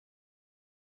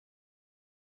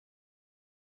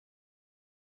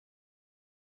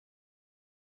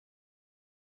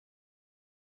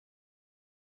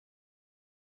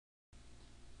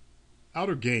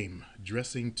Outer game,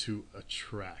 dressing to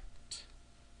attract.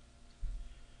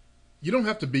 You don't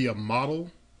have to be a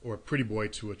model or a pretty boy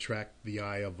to attract the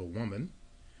eye of a woman.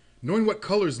 Knowing what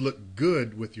colors look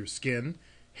good with your skin,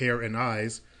 hair, and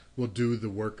eyes will do the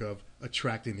work of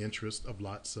attracting the interest of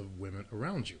lots of women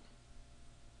around you.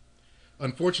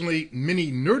 Unfortunately,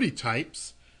 many nerdy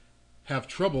types have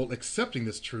trouble accepting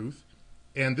this truth,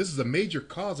 and this is a major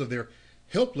cause of their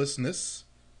helplessness,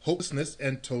 hopelessness,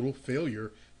 and total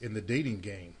failure in the dating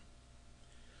game.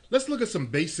 Let's look at some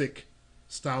basic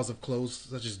styles of clothes,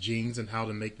 such as jeans, and how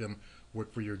to make them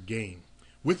work for your game.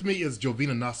 With me is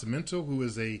Jovina Nascimento, who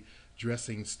is a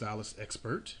dressing stylist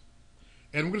expert.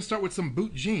 And we're going to start with some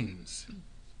boot jeans.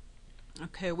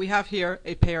 Okay, we have here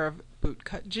a pair of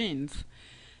bootcut jeans.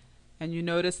 And you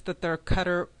notice that they're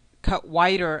cut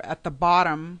wider at the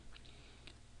bottom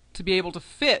to be able to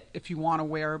fit if you want to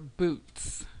wear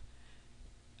boots.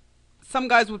 Some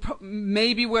guys would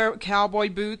maybe wear cowboy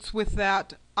boots with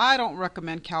that. I don't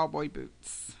recommend cowboy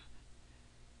boots.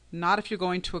 Not if you're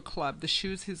going to a club. The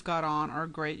shoes he's got on are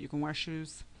great. You can wear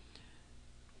shoes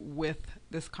with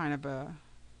this kind of a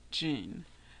jean.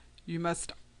 You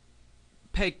must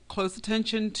pay close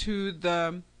attention to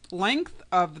the length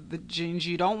of the jeans.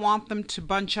 You don't want them to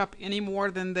bunch up any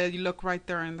more than they look right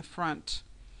there in the front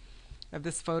of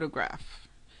this photograph.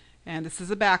 And this is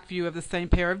a back view of the same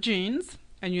pair of jeans.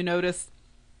 And you notice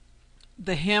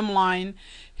the hemline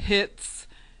hits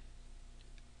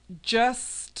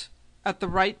just at the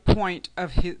right point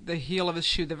of the heel of his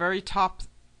shoe, the very top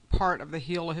part of the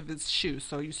heel of his shoe.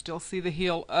 So you still see the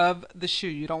heel of the shoe.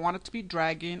 You don't want it to be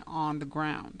dragging on the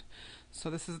ground. So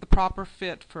this is the proper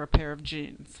fit for a pair of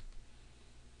jeans.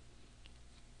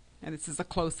 And this is a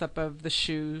close-up of the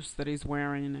shoes that he's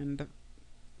wearing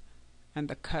and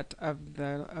the cut of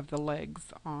the legs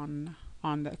on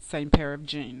that same pair of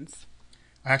jeans.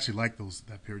 I actually like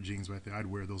that pair of jeans right there. I'd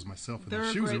wear those myself. And They're the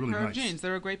a shoes great are really pair nice. of jeans.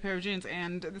 They're a great pair of jeans,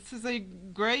 and this is a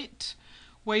great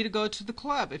way to go to the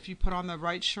club. If you put on the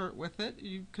right shirt with it,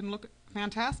 you can look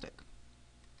fantastic.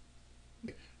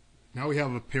 Now we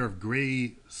have a pair of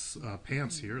gray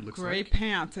pants here. It looks Gray like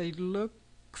pants. It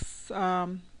looks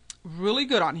really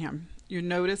good on him. You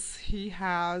notice he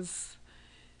has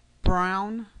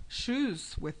brown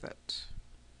shoes with it.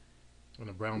 on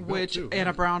a brown belt too. And right?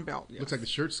 a brown belt. Yes. Looks like the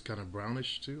shirt's kind of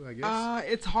brownish too, I guess.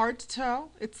 It's hard to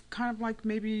tell. It's kind of like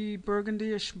maybe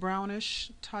burgundy-ish,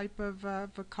 brownish type of a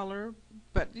color.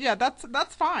 But yeah,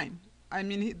 that's fine. I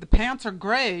mean, the pants are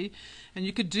gray, and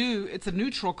you could do, it's a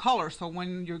neutral color. So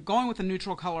when you're going with a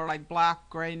neutral color like black,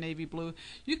 gray, navy blue,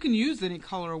 you can use any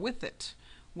color with it,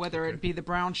 whether Okay. it be the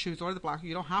brown shoes or the black.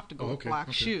 You don't have to go with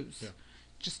black shoes, Yeah.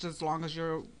 just as long as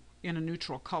you're in a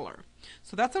neutral color.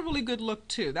 So that's a really good look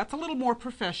too. That's a little more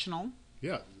professional.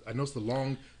 Yeah, I noticed the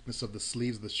longness of the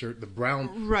sleeves of the shirt. The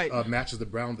brown Right. Matches the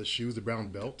brown of the shoes, the brown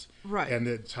belt. Right. And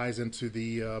it ties into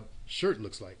the shirt,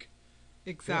 looks like.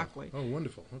 Exactly. Yeah. Oh,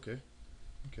 wonderful. Okay.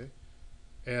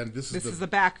 And this is the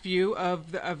back view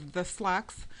of the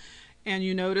slacks, and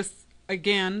you notice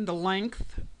again the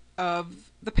length of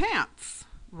the pants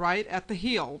right at the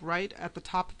heel, right at the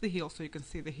top of the heel, so you can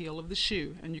see the heel of the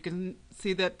shoe, and you can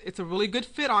see that it's a really good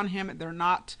fit on him. They're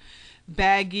not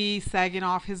baggy, sagging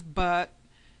off his butt.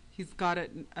 He's got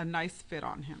a nice fit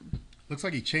on him. Looks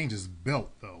like he changed his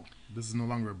belt though. This is no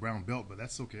longer a brown belt, but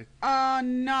that's okay.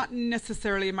 Not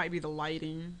necessarily. It might be the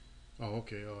lighting Oh,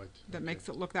 okay. Oh, that makes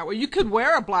it look that way. You could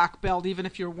wear a black belt even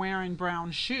if you're wearing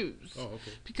brown shoes. Oh,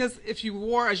 okay. Because if you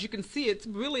wore, as you can see, it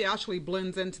really actually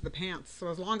blends into the pants. So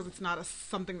as long as it's not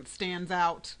something that stands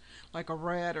out like a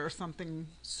red or something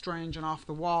strange and off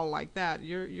the wall like that,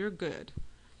 you're good.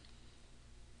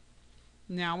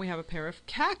 Now we have a pair of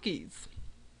khakis.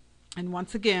 And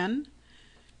once again,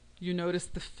 you notice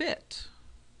the fit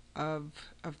of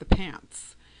the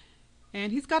pants.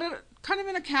 And he's got it kind of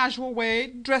in a casual way.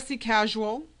 Dressy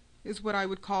casual is what I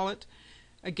would call it.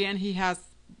 Again, he has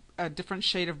a different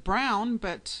shade of brown,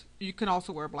 but you can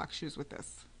also wear black shoes with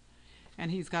this.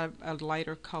 And he's got a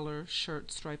lighter color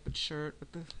shirt, striped shirt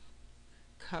with the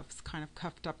cuffs kind of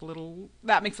cuffed up a little.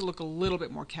 That makes it look a little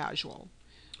bit more casual,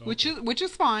 Okay. which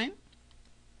is fine.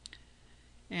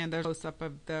 And there's a close up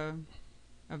of the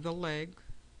leg,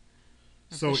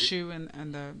 of the shoe,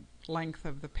 and the length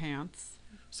of the pants.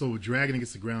 So dragging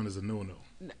against the ground is a no-no.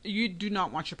 You do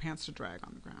not want your pants to drag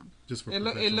on the ground. Just for It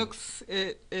professional.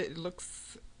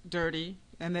 looks dirty,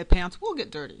 and the pants will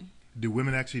get dirty. Do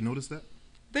women actually notice that?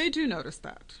 They do notice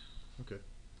that. Okay.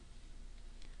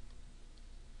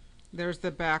 There's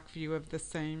the back view of the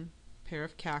same pair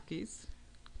of khakis,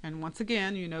 and once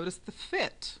again you notice the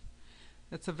fit.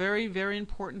 That's a very, very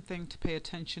important thing, to pay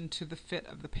attention to the fit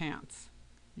of the pants.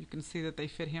 You can see that they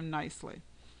fit him nicely.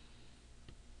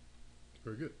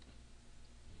 Very good.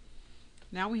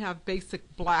 Now we have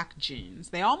basic black jeans.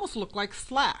 They almost look like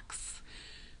slacks,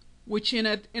 which in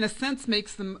a sense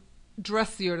makes them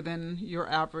dressier than your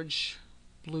average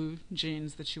blue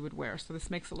jeans that you would wear. So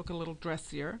this makes it look a little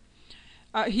dressier.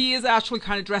 He is actually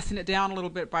kind of dressing it down a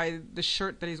little bit by the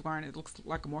shirt that he's wearing. It looks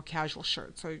like a more casual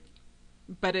shirt. So,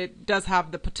 but it does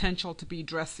have the potential to be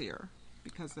dressier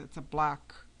because it's a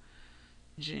black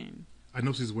jean. I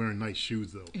notice he's wearing nice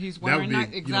shoes, though. He's wearing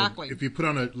exactly. If you put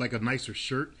on a nicer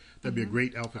shirt, that'd be a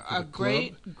great outfit for the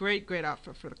club. Great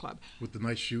outfit for the club. With the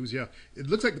nice shoes, yeah. It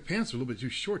looks like the pants are a little bit too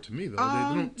short to me,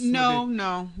 though.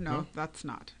 No, that's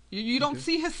not. You don't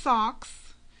see his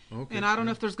socks. Okay. And I don't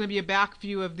know if there's going to be a back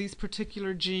view of these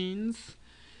particular jeans.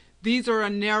 These are a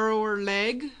narrower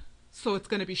leg, so it's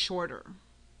going to be shorter.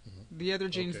 The other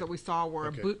jeans that we saw were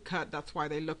a boot cut. That's why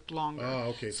they looked longer. Oh,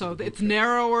 okay. So it's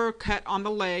narrower cut on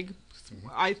the leg.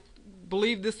 I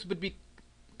believe this would be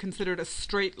considered a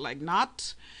straight leg,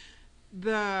 not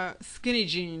the skinny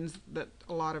jeans that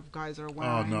a lot of guys are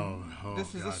wearing. Oh, no.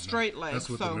 This is a straight leg. That's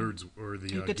what the nerds or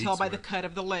the you could tell by the cut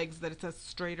of the legs that it's a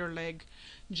straighter leg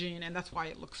jean, and that's why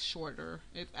it looks shorter.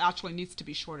 It actually needs to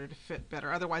be shorter to fit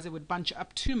better. Otherwise, it would bunch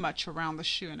up too much around the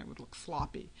shoe, and it would look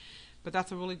sloppy. But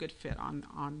that's a really good fit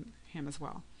on him as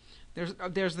well.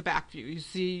 There's the back view.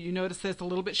 You notice that it's a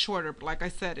little bit shorter, but like I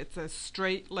said, it's a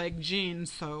straight leg jean,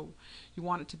 so you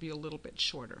want it to be a little bit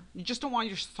shorter. You just don't want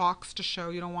your socks to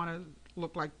show. You don't want to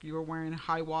look like you were wearing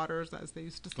high waters, as they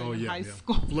used to say in high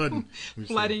school. Flooding.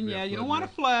 Flooding, yeah. You don't want to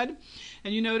flood.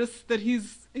 And you notice that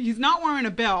he's not wearing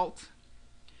a belt,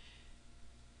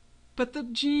 but the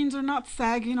jeans are not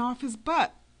sagging off his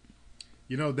butt.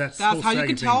 That's how you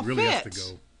can tell really fit. Has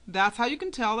to go. That's how you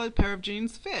can tell that a pair of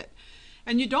jeans fit.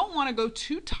 And you don't want to go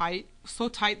too tight, so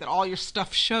tight that all your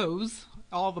stuff shows,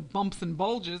 all the bumps and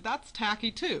bulges. That's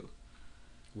tacky too.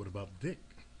 What about dick?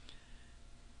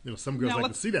 Some girls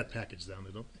like to see that package down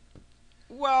there, don't they?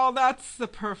 Well, that's the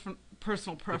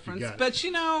personal preference. But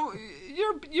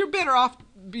you're better off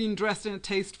being dressed in a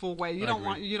tasteful way. You don't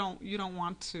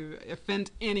want to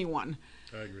offend anyone.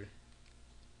 I agree.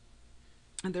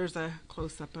 And there's a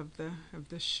close-up of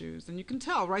the shoes, and you can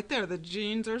tell right there the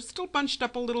jeans are still bunched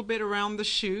up a little bit around the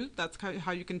shoe. That's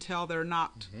how you can tell they're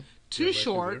not too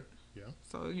short. Yeah.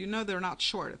 So they're not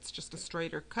short. It's just a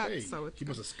straighter cut. He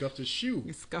must have scuffed his shoe.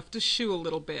 He scuffed his shoe a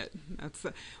little bit.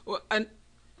 And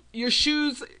your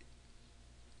shoes,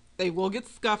 they will get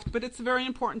scuffed, but it's very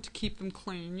important to keep them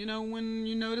clean. When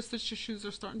you notice that your shoes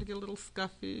are starting to get a little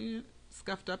scuffed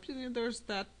up, there's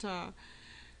that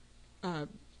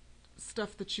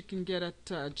stuff that you can get at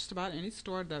just about any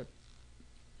store, the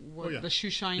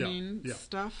shoe shining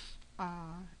stuff,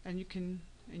 and you can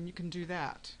do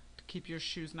that to keep your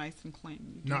shoes nice and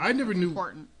clean. Now, I never knew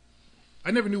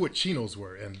what chinos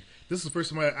were, and this is the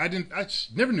first time I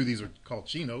never knew these were called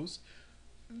chinos.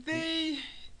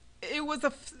 It was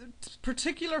a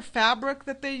particular fabric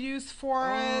that they use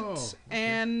for it, okay.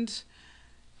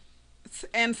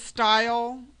 And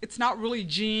style. It's not really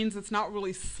jeans. It's not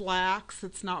really slacks.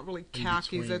 It's not really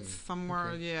khakis. It's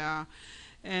somewhere, yeah.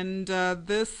 And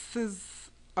this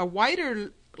is a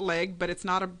wider leg, but it's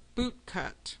not a boot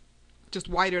cut. Just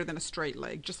wider than a straight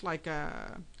leg, just like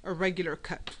a regular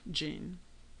cut jean.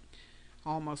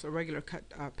 Almost a regular cut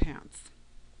pants.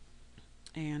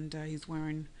 And he's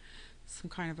wearing some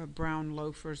kind of a brown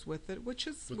loafers with it, which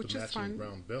is fine.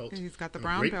 Brown belt. He's got the and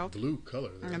brown a great belt. Blue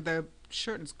color there. And the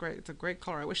shirt is great. It's a great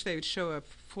color. I wish they would show a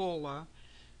full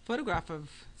photograph of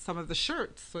some of the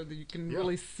shirts so that you can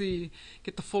really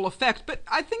get the full effect. But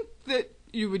I think that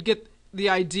you would get the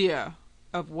idea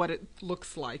of what it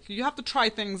looks like. You have to try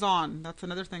things on. That's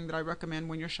another thing that I recommend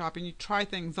when you're shopping. You try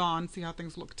things on, see how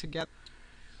things look together.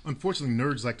 Unfortunately,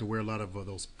 nerds like to wear a lot of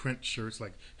those print shirts,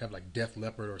 have Def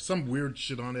Leppard or some weird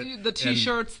shit on it. The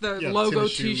T-shirts, the logo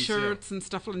T-shirts and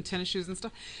stuff, and tennis shoes and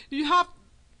stuff. You have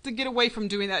to get away from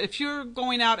doing that. If you're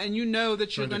going out and you know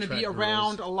that you're going to be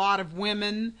around a lot of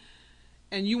women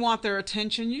and you want their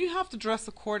attention, you have to dress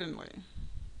accordingly.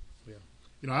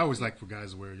 Yeah. I always like for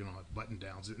guys to wear,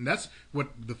 button-downs. And that's what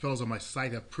the fellows on my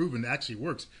site have proven actually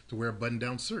works, to wear a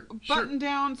button-down shirt.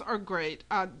 Button-downs are great.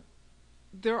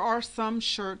 There are some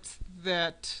shirts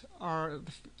that are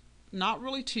not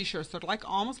really T-shirts. They're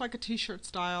almost like a T-shirt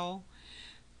style.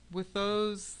 With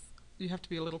those, you have to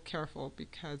be a little careful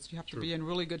because you have to be in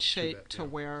really good shape to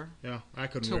wear. Yeah, I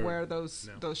couldn't wear those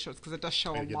shirts because it does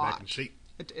show a lot. Get back in shape.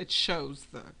 It shows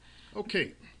the.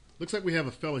 Okay, looks like we have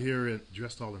a fella here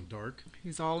dressed all in dark.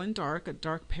 He's all in dark. A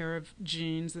dark pair of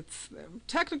jeans. It's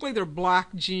technically they're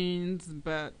black jeans,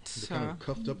 but they're kind of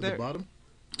cuffed up at the bottom.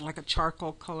 like a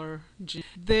charcoal color jean.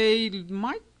 They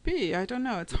might be. I don't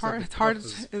know. It's Looks like hard. the It's hard. cuff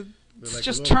is- It's like a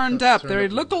just little turned cuff up. They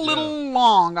turned up look a like- little yeah.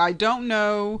 long. I don't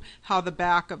know how the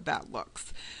back of that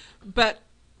looks, but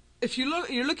if you look,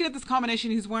 you're looking at this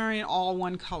combination. He's wearing all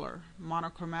one color,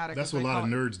 monochromatic. That's as what a they lot call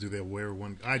of it. nerds do. They'll wear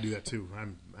one. I do that too.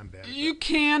 I'm bad at You that.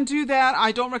 can do that.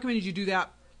 I don't recommend you do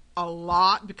that a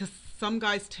lot because some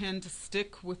guys tend to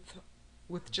stick with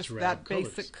just Drab that colors.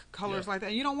 basic colors Yeah. like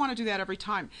that. You don't want to do that every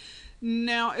time.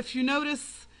 Now, if you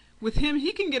notice with him,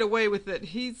 he can get away with it.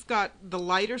 He's got the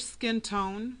lighter skin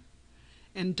tone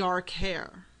and dark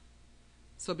hair.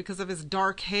 So because of his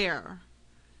dark hair,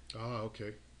 Ah,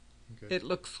 okay. Okay. it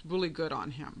looks really good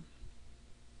on him.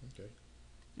 Okay.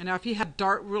 And now if he had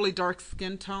really dark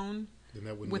skin tone Then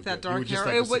that wouldn't with look that good. He dark would just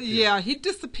hair, like it would, disappear. yeah, he'd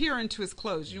disappear into his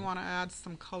clothes. You want to add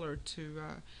some color to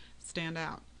stand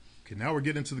out. Okay, now we're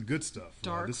getting into the good stuff.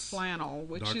 Dark This flannel,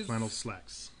 which dark is flannel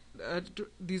slacks.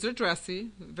 these are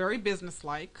dressy, very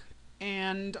businesslike,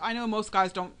 and I know most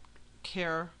guys don't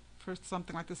care for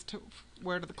something like this to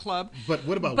wear to the club. But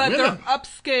what about But women? they're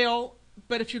upscale.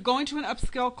 But if you're going to an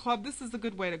upscale club, this is a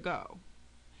good way to go.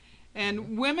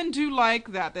 And women do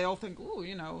like that. They all think, "Ooh,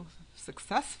 you know,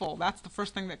 successful." That's the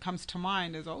first thing that comes to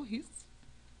mind is, "Oh, he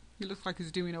looks like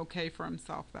he's doing okay for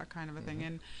himself," that kind of a thing.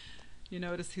 And you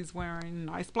notice he's wearing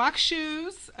nice black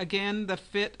shoes. Again, the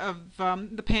fit of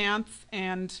the pants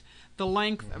and the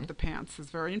length of the pants is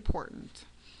very important.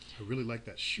 I really like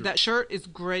that shirt. That shirt is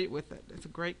great with it. It's a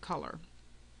great color.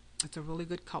 It's a really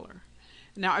good color.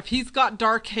 Now, if he's got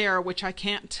dark hair, which I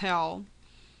can't tell,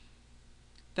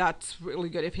 that's really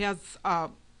good. If he has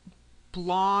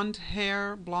blonder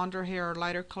hair, or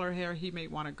lighter color hair, he may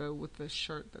want to go with the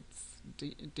shirt that's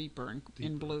deeper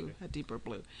in blue, okay. a deeper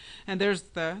blue. And there's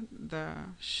they're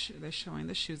showing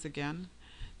the shoes again.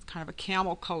 It's kind of a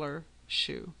camel color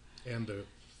shoe, and the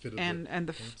fit of and the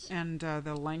the pants.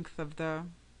 the length of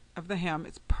the hem.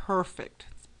 It's perfect.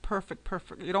 It's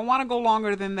perfect. You don't want to go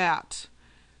longer than that,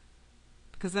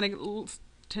 because then it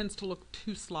tends to look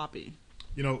too sloppy.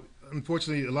 You know,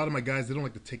 unfortunately, a lot of my guys, they don't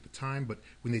like to take the time, but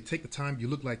when they take the time, you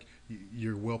look like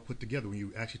you're well put together. When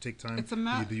you actually take time, It's a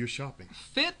you do your shopping.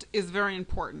 Fit is very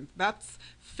important.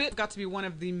 Fit got to be one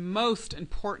of the most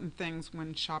important things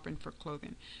when shopping for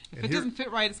clothing. If And it here- doesn't fit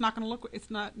right, it's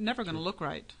never going to look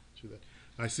right. True that.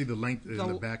 I see the length in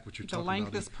the back, what you're the talking length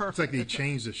about. is perfect. It's like they It's a-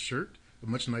 changed the shirt,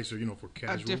 much nicer, for A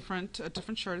casual. different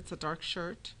shirt. It's a dark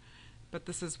shirt, but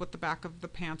this is what the back of the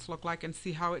pants look like, and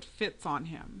see how it fits on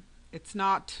him. It's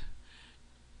not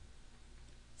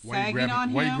sagging on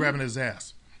him. Why are you grabbing his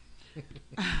ass?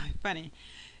 Funny.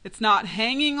 It's not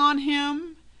hanging on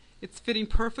him. It's fitting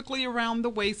perfectly around the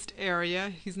waist area.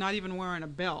 He's not even wearing a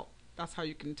belt. That's how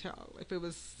you can tell. If he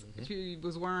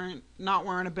was not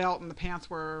wearing a belt and the pants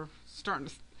were starting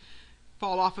to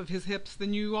fall off of his hips,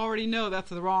 then you already know that's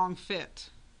the wrong fit.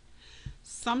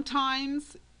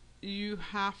 Sometimes you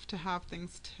have to have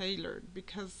things tailored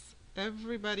because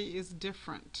everybody is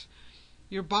different.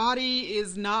 Your body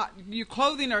is not, your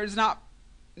clothing is not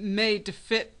made to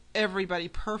fit everybody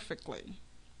perfectly.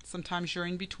 Sometimes you're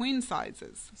in between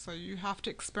sizes, so you have to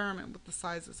experiment with the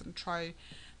sizes and try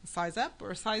a size up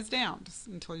or a size down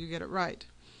until you get it right.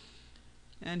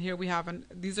 And here we have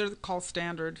these are called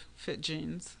standard fit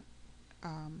jeans.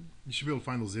 You should be able to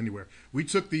find those anywhere. We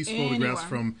took these photographs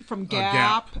from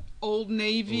Gap, Old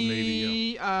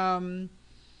Navy, Banana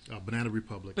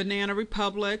Republic. Banana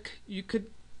Republic. You could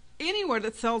anywhere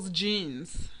that sells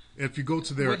jeans. If you go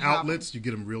to their would have outlets, you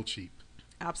get them real cheap.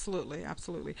 Absolutely.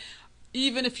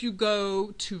 Even if you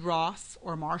go to Ross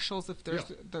or Marshall's, if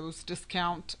there's those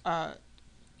discount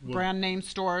brand name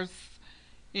stores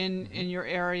in your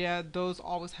area, those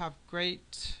always have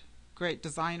great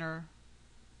designer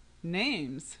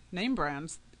name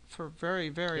brands for very,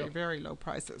 very, very low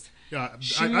prices. Yeah, I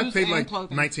Shoes paid and like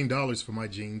clothing. $19 for my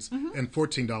jeans and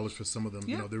 $14 for some of them.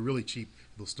 Yeah. They're really cheap,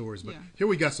 those stores. But Yeah. here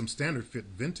we got some standard fit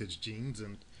vintage jeans.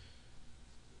 And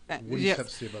what do you Yes. have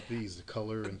to say about these, the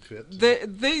color and fit?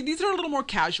 These are a little more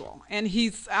casual, and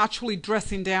he's actually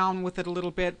dressing down with it a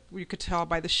little bit. You could tell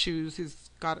by the shoes. He's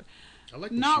got I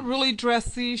like the not shoes. really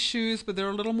dressy shoes, but they're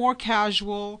a little more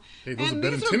casual. Hey, those are and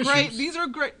better these than are tennis great. shoes. These are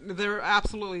great. They're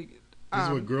absolutely. These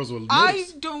are what girls will notice. I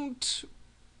don't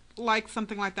like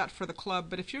something like that for the club,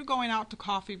 but if you're going out to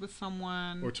coffee with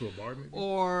someone, Or to a bar, maybe?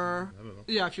 or I don't know.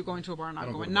 yeah, if you're going to a bar, I not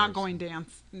don't go going, to not bars. going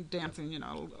dancing,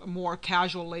 a more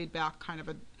casual, laid back kind of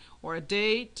or a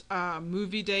date,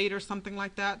 movie date, or something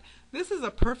like that. This is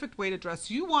a perfect way to dress.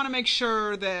 You want to make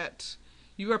sure that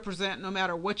you represent no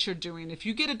matter what you're doing. If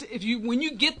you get when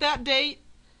you get that date,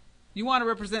 you want to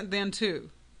represent then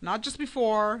too, not just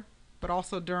before, but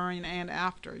also during and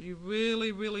after. You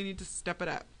really, really need to step it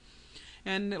up.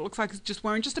 And it looks like he's just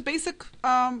wearing just a basic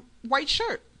white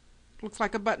shirt. Looks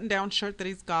like a button-down shirt that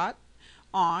he's got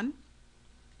on.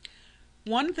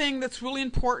 One thing that's really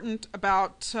important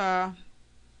about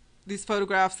these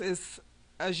photographs is,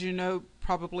 as you know,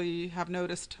 probably have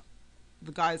noticed,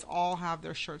 the guys all have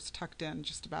their shirts tucked in.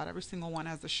 Just about every single one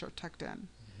has the shirt tucked in.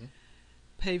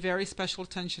 Pay very special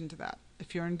attention to that.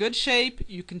 If you're in good shape,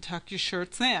 you can tuck your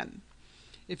shirts in.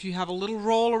 If you have a little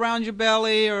roll around your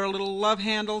belly or a little love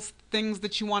handles, things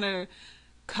that you want to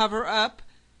cover up,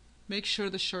 make sure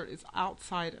the shirt is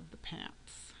outside of the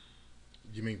pants.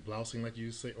 You mean blousing, like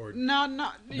you say, or not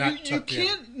you tucked in?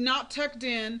 can't not tucked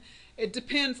in. It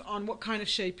depends on what kind of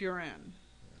shape you're in.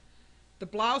 The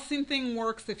blousing thing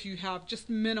works if you have just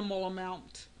minimal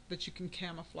amount that you can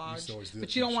camouflage,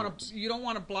 but you don't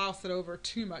want to blouse it over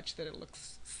too much that it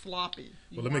looks sloppy.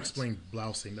 Well, let me explain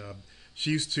blousing.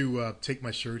 She used to take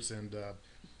my shirts and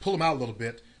pull them out a little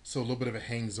bit, so a little bit of it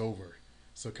hangs over,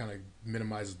 so it kind of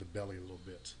minimizes the belly a little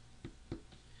bit.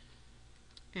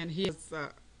 And he has,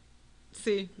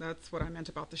 see, that's what I meant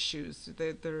about the shoes.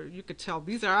 They're you could tell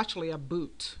these are actually a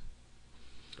boot.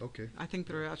 Okay. I think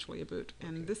they're actually a boot.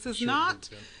 And Okay. this is Short not, boots,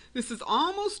 yeah. this is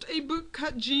almost a boot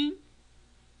cut jean,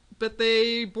 but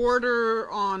they border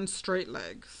on straight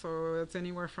leg. So it's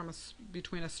anywhere from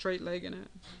between a straight leg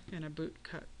and a boot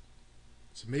cut.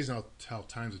 It's amazing how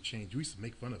times have changed. We used to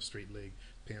make fun of straight leg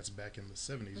pants back in the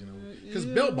 70s, you know, because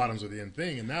yeah. bell bottoms were the end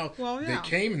thing, and now they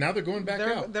came, and now they're going back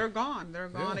out. They're gone. They're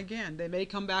gone Yeah. again. They may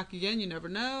come back again. You never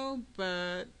know.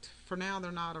 But for now,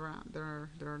 they're not around.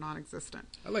 They're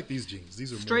non-existent. I like these jeans.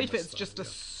 These are Straight more my fits, style, just yeah. a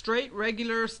straight,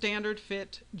 regular, standard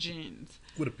fit jeans.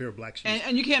 With a pair of black shoes.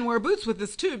 And you can wear boots with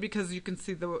this too, because you can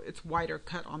see it's wider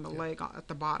cut on the leg at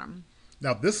the bottom.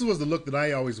 Now, this was the look that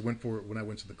I always went for when I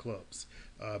went to the clubs.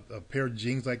 A pair of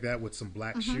jeans like that with some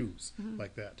black shoes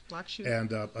like that. Black shoes.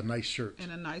 And a nice shirt.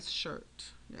 And a nice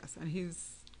shirt, yes. And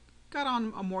he's got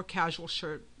on a more casual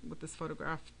shirt with this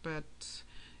photograph, but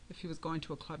if he was going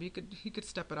to a club, he could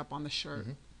step it up on the shirt.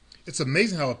 It's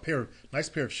amazing how a nice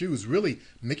pair of shoes really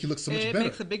make you look so much better. It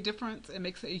makes a big difference. It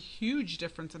makes a huge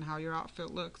difference in how your outfit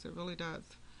looks. It really does.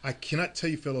 I cannot tell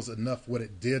you fellows enough what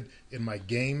it did in my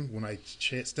game when I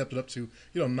stepped it up to,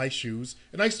 nice shoes.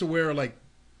 And I used to wear like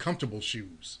comfortable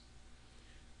shoes.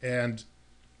 And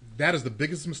that is the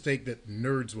biggest mistake that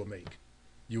nerds will make.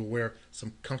 You'll wear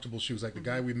some comfortable shoes. Like the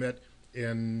guy we met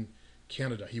in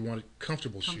Canada, he wanted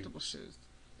comfortable shoes.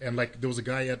 And like there was a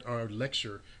guy at our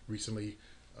lecture recently,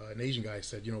 an Asian guy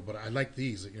said, but I like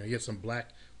these. He had some black,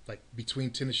 like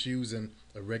between tennis shoes and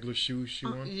a regular shoe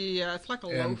on. Yeah, it's like a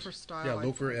loafer style. Yeah,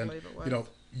 loafer, I and believe it was.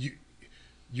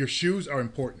 your shoes are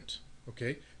important.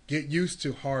 Okay, get used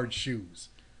to hard shoes.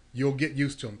 You'll get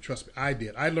used to them. Trust me, I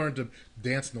did. I learned to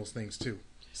dance in those things too.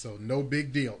 So no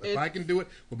big deal. If I can do it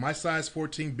with my size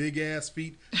 14 big ass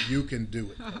feet, you can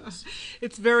do it. Fellas.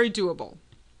 It's very doable.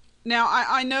 Now,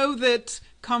 I know that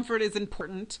comfort is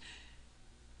important.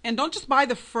 And don't just buy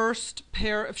the first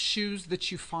pair of shoes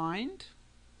that you find.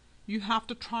 You have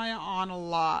to try on a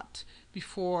lot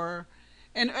before.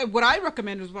 And what I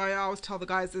recommend is what I always tell the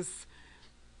guys is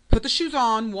put the shoes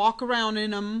on, walk around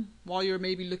in them while you're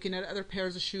maybe looking at other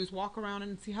pairs of shoes. Walk around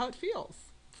and see how it feels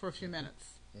for a few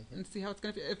minutes. And see how it's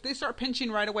going to feel. If they start pinching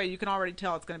right away, you can already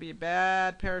tell it's going to be a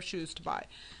bad pair of shoes to buy.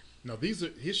 Now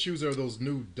his shoes are those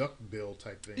new duck bill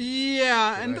type things.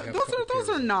 Yeah, and those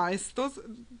are nice.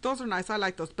 Those are nice. I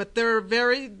like those, but they're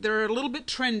a little bit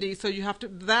trendy. So you have to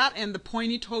that and the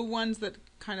pointy toe ones that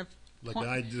kind of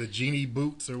like the genie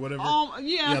boots or whatever.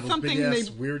 Yeah, those something big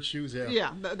ass weird shoes.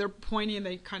 Yeah, they're pointy and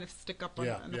they kind of stick up on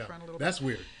the front a little bit. That's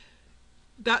weird.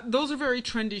 Those are very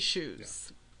trendy shoes.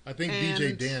 Yeah. I think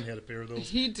DJ Dan had a pair of those.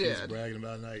 He did. He was bragging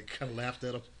about it, and I kind of laughed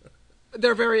at him.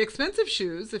 They're very expensive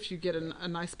shoes if you get a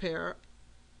nice pair,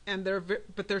 and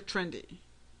but they're trendy,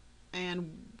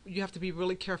 and you have to be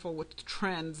really careful with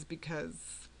trends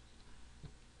because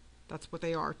that's what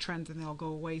they are, trends, and they'll go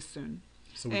away soon.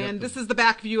 And this is the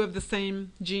back view of the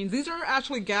same jeans. These are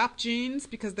actually Gap jeans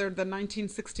because they're the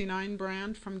 1969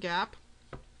 brand from Gap.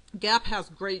 Gap has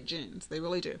great jeans, they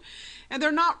really do, and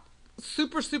they're not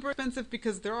super expensive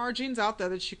because there are jeans out there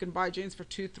that you can buy jeans for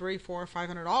 $200, $300, $400,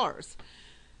 $500.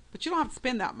 But you don't have to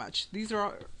spend that much. These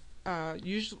are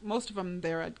usually most of them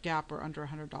there at Gap are under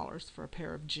 $100 for a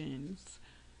pair of jeans.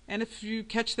 And if you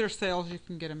catch their sales, you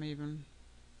can get them even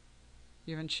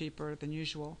cheaper than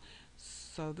usual.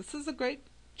 So this is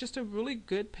just a really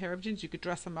good pair of jeans. You could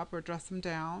dress them up or dress them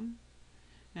down.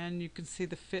 And you can see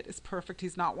the fit is perfect.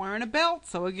 He's not wearing a belt,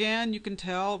 so again, you can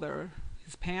tell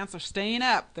His pants are staying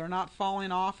up. They're not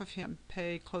falling off of him.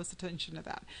 Pay close attention to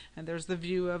that. And there's the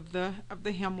view of the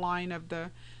hemline of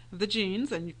the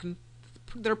jeans, and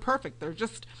they're perfect. They're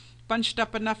just bunched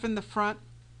up enough in the front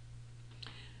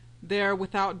there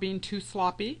without being too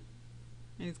sloppy.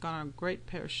 And he's got a great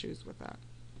pair of shoes with that.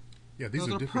 Yeah, these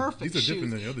Those are different. perfect These are different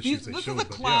shoes. than the other shoes they This showed. is a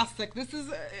classic. This is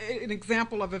an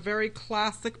example of a very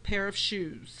classic pair of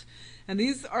shoes. And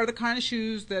these are the kind of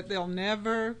shoes that they'll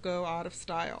never go out of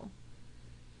style.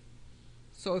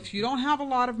 So if you don't have a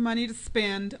lot of money to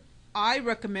spend, I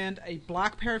recommend a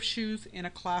black pair of shoes in a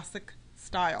classic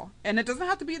style. And it doesn't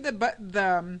have to be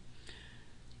the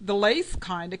lace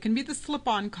kind. It can be the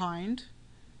slip-on kind,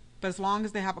 but as long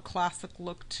as they have a classic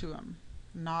look to them,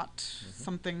 not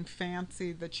something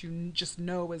fancy that you just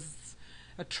know is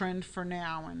a trend for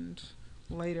now, and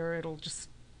later it'll just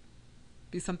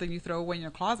be something you throw away in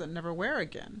your closet and never wear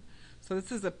again. So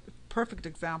this is a perfect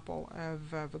example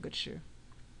of a good shoe.